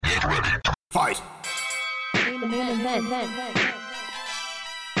Fight.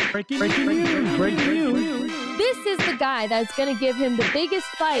 Breaking news. This is the guy that's going to give him the biggest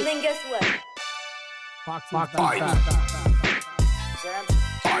fight. And then guess what? Fight.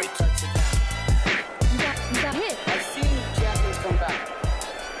 Fight. He got hit. I've seen champions come back.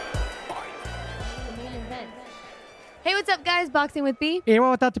 Hey, what's up, guys? Boxing with B. Anyone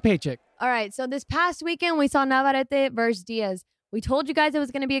without the paycheck. All right, so this past weekend, we saw Navarrete versus Diaz. We told you guys it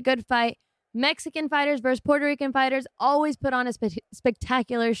was going to be a good fight. Mexican fighters versus Puerto Rican fighters always put on a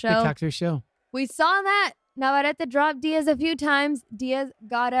spectacular show. Spectacular show. We saw that. Navarrete dropped Diaz a few times. Diaz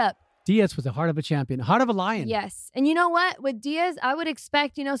got up. Diaz was the heart of a champion, heart of a lion. Yes. And you know what? With Diaz, I would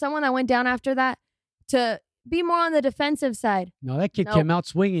expect, someone that went down after that to be more on the defensive side. No, that kid came out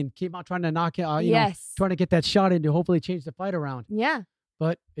swinging, came out trying to knock it out, trying to get that shot in to hopefully change the fight around. Yeah.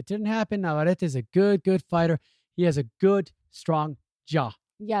 But it didn't happen. Navarrete is a good fighter. He has a good, strong jaw.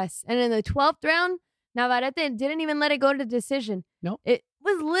 Yes. And in the 12th round, Navarrete didn't even let it go to decision. No. It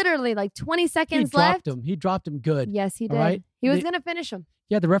was literally like 20 seconds left. He dropped him good. Yes, he did. Right? He was going to finish him.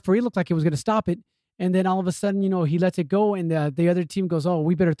 Yeah, the referee looked like he was going to stop it. And then all of a sudden, he lets it go. And the other team goes, oh,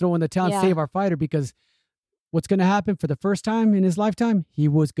 we better throw in the towel and save our fighter, because what's going to happen for the first time in his lifetime, he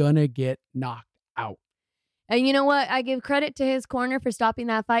was going to get knocked out. And you know what? I give credit to his corner for stopping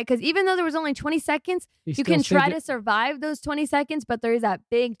that fight, because even though there was only 20 seconds, you can try to survive those 20 seconds, but there is that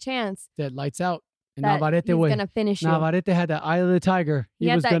big chance that lights out. And that Navarrete he's going to finish you. Navarrete had the eye of the tiger.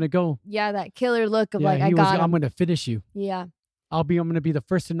 He was going to go. Yeah, that killer look of I'm going to finish you. Yeah. I'm going to be the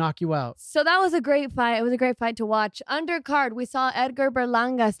first to knock you out. So that was a great fight. It was a great fight to watch. Undercard, we saw Edgar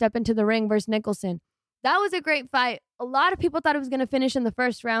Berlanga step into the ring versus Nicholson. That was a great fight. A lot of people thought it was going to finish in the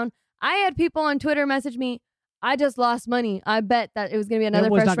first round. I had people on Twitter message me, I just lost money. I bet that it was going to be another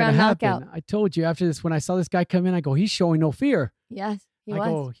first round knockout. I told you after this, when I saw this guy come in, I go, he's showing no fear. Yes, he was. I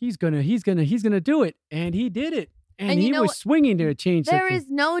go, he's gonna do it, and he did it, and he was swinging to change. There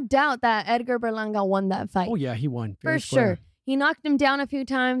is no doubt that Edgar Berlanga won that fight. Oh yeah, he won for sure. He knocked him down a few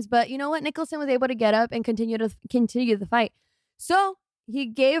times, but you know what? Nicholson was able to get up and continue the fight. So he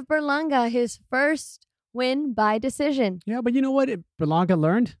gave Berlanga his first win by decision. Yeah, but you know what? Berlanga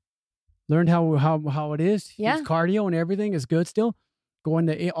learned how it is. Yeah. His cardio and everything is good still. Going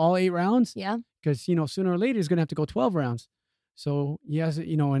to all 8 rounds. Yeah. Because, sooner or later he's going to have to go 12 rounds. So, yes,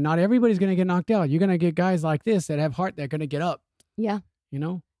 and not everybody's going to get knocked out. You're going to get guys like this that have heart that are going to get up. Yeah.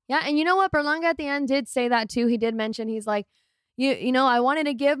 Yeah, and you know what? Berlanga at the end did say that too. He did mention, he's like, I wanted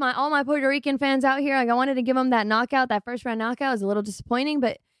to give all my Puerto Rican fans out here, I wanted to give them that knockout, that first round knockout. It was a little disappointing,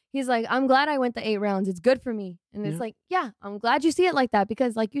 but he's like, I'm glad I went the 8 rounds. It's good for me. And it's like, yeah, I'm glad you see it like that,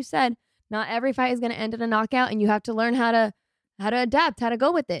 because like you said, not every fight is going to end in a knockout, and you have to learn how to adapt, how to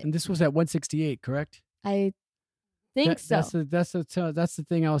go with it. And this was at 168, correct? I think so. That's the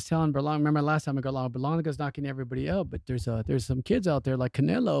thing I was telling Berlanga. Remember last time I go, Berlanga's knocking everybody out, but there's some kids out there like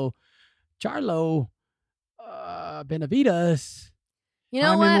Canelo, Charlo, Benavides,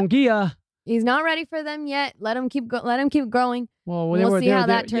 Jaime what? Munguia. He's not ready for them yet. Let him keep growing. Well, we'll see how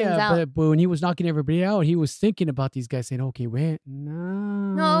that turns out. But when he was knocking everybody out, he was thinking about these guys saying, okay, wait,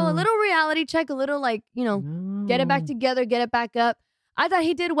 no, a little reality check, a little get it back together, get it back up. I thought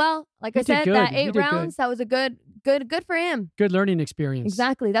he did well. Like I said, that 8 rounds, that was a good for him. Good learning experience.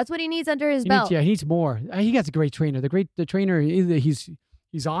 Exactly. That's what he needs under his belt. He needs more. He got a great trainer. The trainer, either he's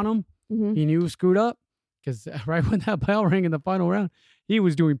on him. Mm-hmm. He knew he was screwed up, because right when that bell rang in the final round, he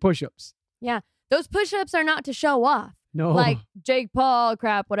was doing push-ups. Yeah. Those push-ups are not to show off. No. Like Jake Paul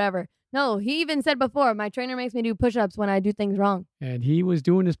crap, whatever. No, he even said before, my trainer makes me do push-ups when I do things wrong. And he was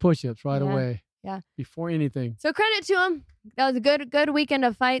doing his push-ups right away. Yeah. Before anything. So credit to him. That was a good weekend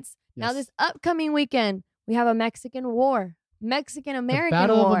of fights. Yes. Now this upcoming weekend, we have a Mexican war. Mexican-American war.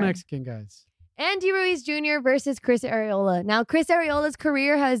 Battle of the Mexican guys. Andy Ruiz Jr. versus Chris Arreola. Now, Chris Arreola's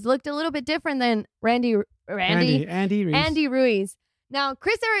career has looked a little bit different than Andy Ruiz. Now,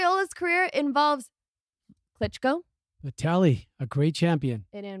 Chris Arreola's career involves Klitschko. Vitaly, a great champion.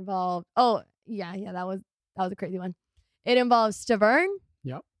 It involved, that was a crazy one. It involves Stavern.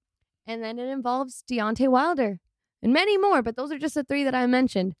 Yep. And then it involves Deontay Wilder and many more, but those are just the 3 that I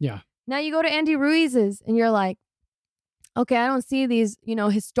mentioned. Yeah. Now you go to Andy Ruiz's and you're like, okay, I don't see these,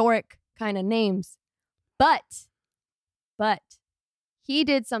 historic kind of names, but he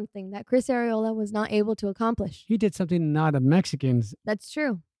did something that Chris Arreola was not able to accomplish. He did something not a Mexicans That's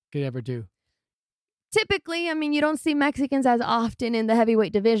true. could ever do. Typically, you don't see Mexicans as often in the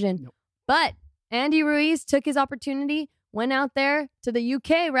heavyweight division. Nope. But Andy Ruiz took his opportunity, went out there to the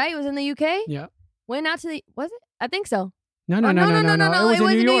UK, right? It was in the UK? Yeah. Went out to was it? I think so. No. It was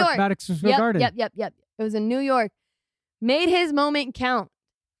in New York. Madison Square Garden. Yep. It was in New York. Made his moment count.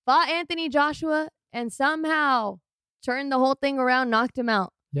 fought Anthony Joshua, and somehow turned the whole thing around, knocked him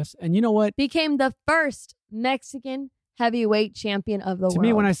out. Yes. And you know what? Became the first Mexican heavyweight champion of the world. To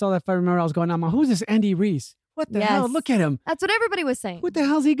me, when I saw that fight, I remember I was going, who's this Andy Reese? What the hell? Look at him. That's what everybody was saying. What the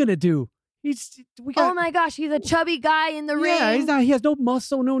hell's he going to do? Oh my gosh, he's a chubby guy in the ring. Yeah, he's not. He has no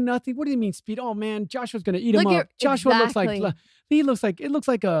muscle, no nothing. What do you mean speed? Oh man, Joshua's gonna eat him up. Joshua looks like it looks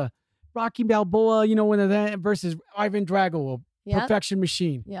like a Rocky Balboa, when that versus Ivan Drago, a perfection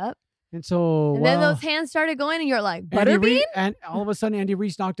machine. Yep. And so, then those hands started going, and you're like, Butterbean? And all of a sudden, Andy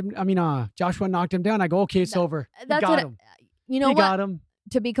Reese Joshua knocked him down. I go, okay, it's over. That's got him. You know what? Got him.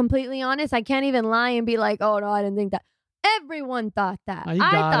 To be completely honest, I can't even lie and be like, oh no, I didn't think that. Everyone thought that. I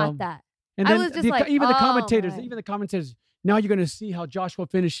thought that. And I then was just like, even the commentators, now you're going to see how Joshua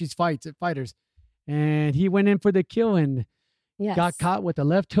finished these fighters. And he went in for the kill and got caught with the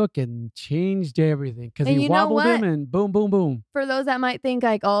left hook and changed everything because he wobbled him and boom, boom, boom. For those that might think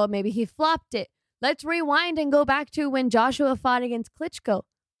like, oh, maybe he flopped it. Let's rewind and go back to when Joshua fought against Klitschko.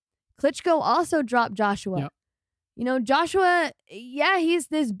 Klitschko also dropped Joshua. Yep. Joshua, he's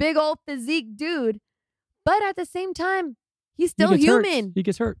this big old physique dude, but at the same time, he's still human. He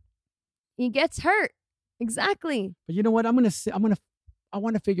gets hurt. He gets hurt. Exactly. But you know what? I want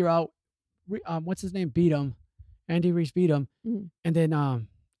to figure out what's his name beat him. Andy Reese beat him. Mm-hmm. And then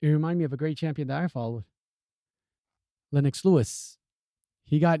it reminded me of a great champion that I followed. Lennox Lewis.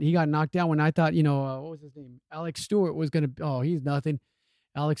 He got knocked down when I thought, what was his name? Alex Stewart was going to, he's nothing.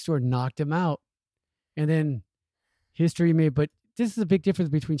 Alex Stewart knocked him out. And then history made, but this is a big difference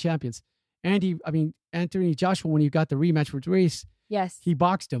between champions. Anthony Joshua, when he got the rematch with Reese, yes, he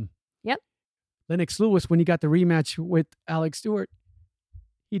boxed him. Yep. Lennox Lewis, when he got the rematch with Alex Stewart,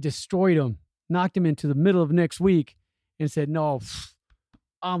 he destroyed him, knocked him into the middle of next week, and said, no,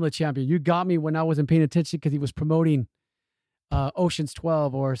 I'm the champion. You got me when I wasn't paying attention because he was promoting Ocean's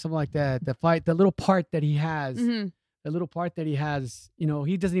 12 or something like that. The fight, the little part that he has, he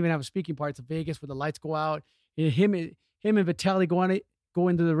doesn't even have a speaking part. It's in Vegas where the lights go out. And him and Vitaly go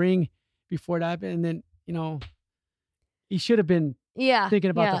into the ring before it happened. And then, he should have been thinking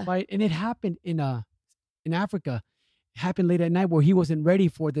about the fight. And it happened in Africa. It happened late at night where he wasn't ready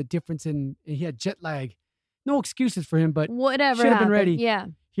for the difference and he had jet lag. No excuses for him, but whatever should have been ready. Yeah.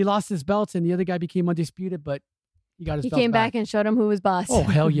 He lost his belts and the other guy became undisputed, but he got his belts came back and showed him who was boss. Oh,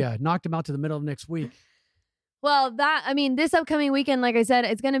 hell yeah. Knocked him out to the middle of next week. Well, this upcoming weekend, like I said,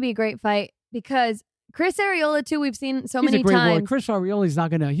 it's going to be a great fight because Chris Arreola, too, we've seen so many times. Boy. Chris Arreola's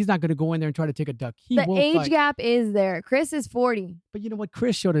he's not gonna go in there and try to take a duck. The age gap is there. Chris is 40. But you know what?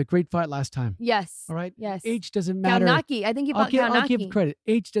 Chris showed a great fight last time. Yes. All right? Yes. Age doesn't matter. Kaunaki. I think he fought Kaunaki. I'll give credit.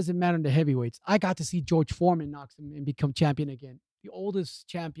 Age doesn't matter in the heavyweights. I got to see George Foreman knock him and become champion again. The oldest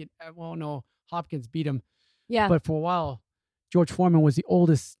champion. Well, no, Hopkins beat him. Yeah. But for a while, George Foreman was the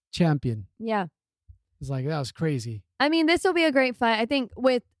oldest champion. Yeah. It's like, that was crazy. This will be a great fight. I think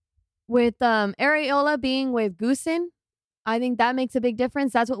with Arreola being with Goossen, I think that makes a big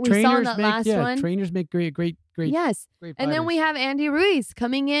difference. That's what we saw in that last one. Trainers make great. Yes. Great and then we have Andy Ruiz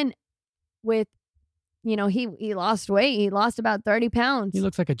coming in with, he lost weight. He lost about 30 pounds. He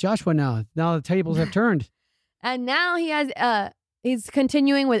looks like a Joshua now. Now the tables have turned. And now he has, he's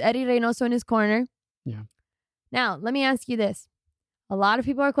continuing with Eddie Reynoso in his corner. Yeah. Now, let me ask you this. A lot of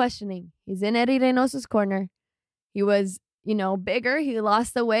people are questioning. He's in Eddie Reynoso's corner. He was, bigger. He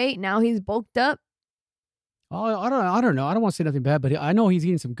lost the weight. Now he's bulked up. Oh, I don't know. I don't want to say nothing bad, but I know he's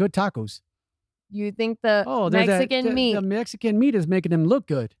eating some good tacos. You think the Mexican meat? The Mexican meat is making him look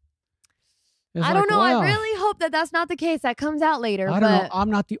good. I don't know. Wow. I really hope that that's not the case. That comes out later. I don't know. I'm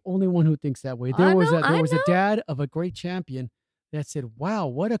not the only one who thinks that way. There was a dad of a great champion that said, wow,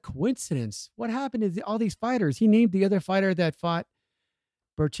 what a coincidence. What happened to all these fighters? He named the other fighter that fought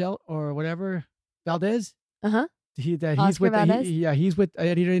Burchell or whatever, Valdez. Uh-huh. He's with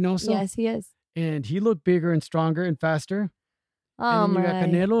Eddie Reynoso. Yes, he is. And he looked bigger and stronger and faster. Oh, and then you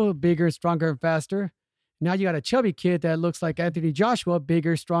got Canelo, bigger, stronger, and faster. Now you got a chubby kid that looks like Anthony Joshua,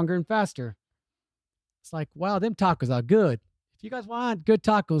 bigger, stronger, and faster. It's like, wow, them tacos are good. If you guys want good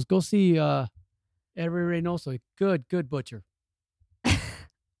tacos, go see Eddie Reynoso. Good butcher.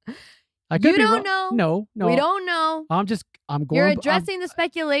 You don't know. No. We don't know. I'm going. You're addressing the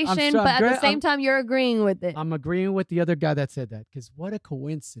speculation, but at the same time, you're agreeing with it. I'm agreeing with the other guy that said that because what a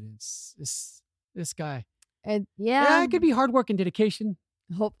coincidence. This guy. Yeah, it could be hard work and dedication.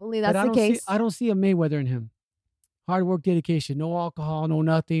 Hopefully that's the case. I don't see a Mayweather in him. Hard work, dedication, no alcohol, no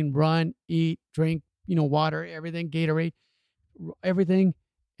nothing. Run, eat, drink, water, everything, Gatorade, everything,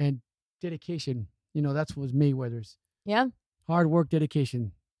 and dedication. That's what was Mayweather's. Yeah. Hard work,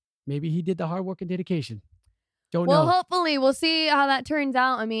 dedication. Maybe he did the hard work and dedication. Don't Well, know. hopefully we'll see how that turns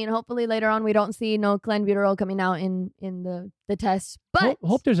out. I mean, hopefully later on we don't see no clenbuterol coming out in the tests. But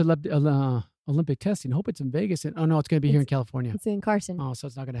Hope there's Olympic testing. Hope it's in Vegas. And, oh, no, it's going to be here in California. it's in Carson. Oh, so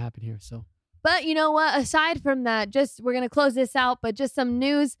it's not going to happen here. So, But you know what? Aside from that, we're going to close this out, but just some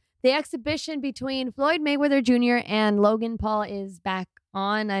news. The exhibition between Floyd Mayweather Jr. and Logan Paul is back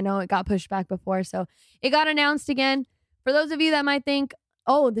on. I know it got pushed back before, so it got announced again. For those of you that might think,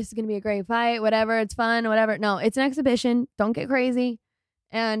 oh, this is going to be a great fight, whatever, it's fun, whatever. No, it's an exhibition. Don't get crazy.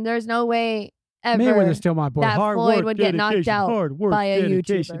 And there's no way ever Mayweather's still my boy. that Hard Floyd work, would get knocked dedication, out hard work, by a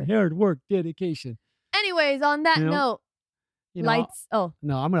dedication, YouTuber. Hard work, dedication. Anyways, on that You know, note, You know, lights. Oh,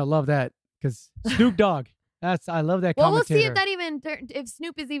 No, I'm going to love that because Snoop Dogg. I love that well, commentator. we'll see if that even if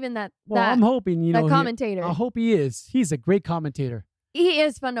Snoop is even that. Well, that I'm hoping, that he- commentator. I hope he is. He's a great commentator. He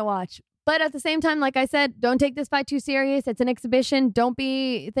is fun to watch. But at the same time, like I said, don't take this fight too serious. It's an exhibition. Don't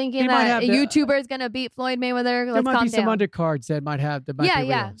be thinking They might that have a the- YouTuber is going to beat Floyd Mayweather. There Let's might calm be some down. undercards that might be Yeah, real.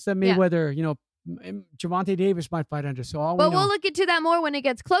 yeah, Some yeah. Mayweather, Javante Davis might fight under. So all But we know. we'll look into that more when it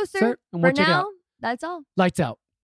gets closer. Sir, and For we'll check it now, out. that's all. Lights out.